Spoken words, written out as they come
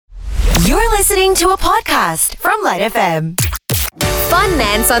listening to a podcast from LITE FM.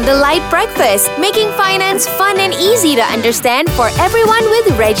 Fun-nance on the LITE Breakfast, making finance fun and easy to understand for everyone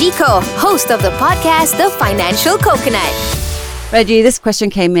with Reggie Koh, host of the podcast, The Financial Coconut. Reggie, this question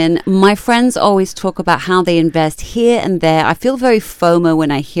came in. My friends always talk about how they invest here and there. I feel very FOMO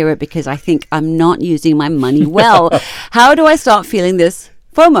when I hear it because I think I'm not using my money well. How do I start feeling this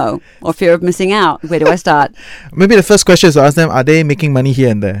FOMO or fear of missing out? Where do I start? Maybe the first question is to ask them, are they making money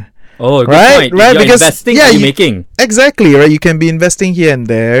here and there? Oh, good right, point. right. You're Because investing, are you making? Exactly, right. You can be investing here and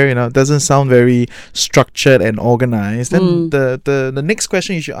there. It doesn't sound very structured and organized. Then the next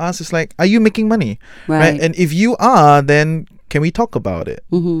question you should ask is like, are you making money? Right. And if you are, then can we talk about it?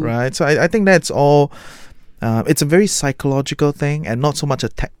 Mm-hmm. Right. So I think that's all. It's a very psychological thing and not so much a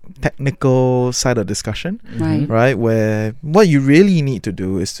technical side of discussion. Right. Right, where what you really need to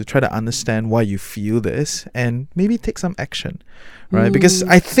do is to try to understand why you feel this and maybe take some action, right? Because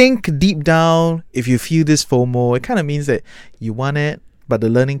I think deep down, if you feel this FOMO, it kind of means that you want it, but the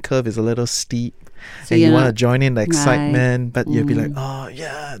learning curve is a little steep. So and you you're want to not- join in the excitement, Right. but you'll be like, oh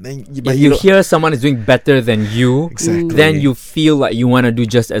yeah. Then If you hear someone is doing better than you, Exactly. then you feel like you want to do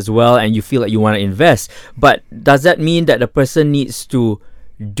just as well and you feel like you want to invest. But does that mean that the person needs to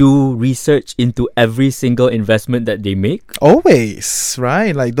do research into every single investment that they make? always,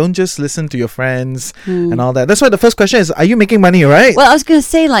 right? Like, don't just listen to your friends and all that. That's why the first question is, are you making money, right? Well, I was going to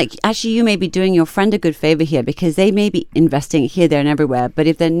say, actually, you may be doing your friend a good favor here because they may be investing here, there, and everywhere. But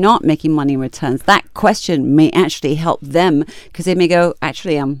if they're not making money in returns, that question may actually help them because they may go,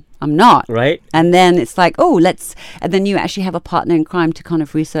 actually, I'm not. Right? And then it's like, and then you actually have a partner in crime to kind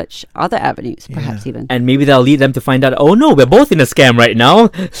of research other avenues, perhaps even. And maybe that'll lead them to find out, oh no, we're both in a scam right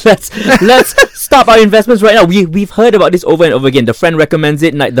now. Let's stop our investments right now. We've heard about this over and over again. The friend recommends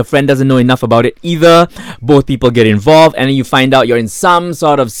it, and the friend doesn't know enough about it either. Both people get involved, and then you find out you're in some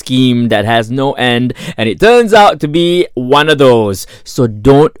sort of scheme that has no end, and it turns out to be one of those. So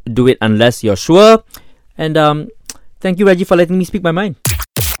don't do it unless you're sure. And thank you, Reggie, for letting me speak my mind.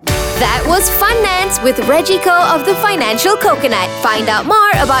 That was Fun-nance with Reggie Koh of The Financial Coconut. Find out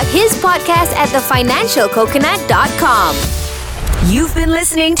more about his podcast at thefinancialcoconut.com. You've been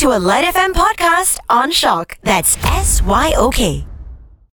listening to a LITE FM podcast on Shock. That's SYOK.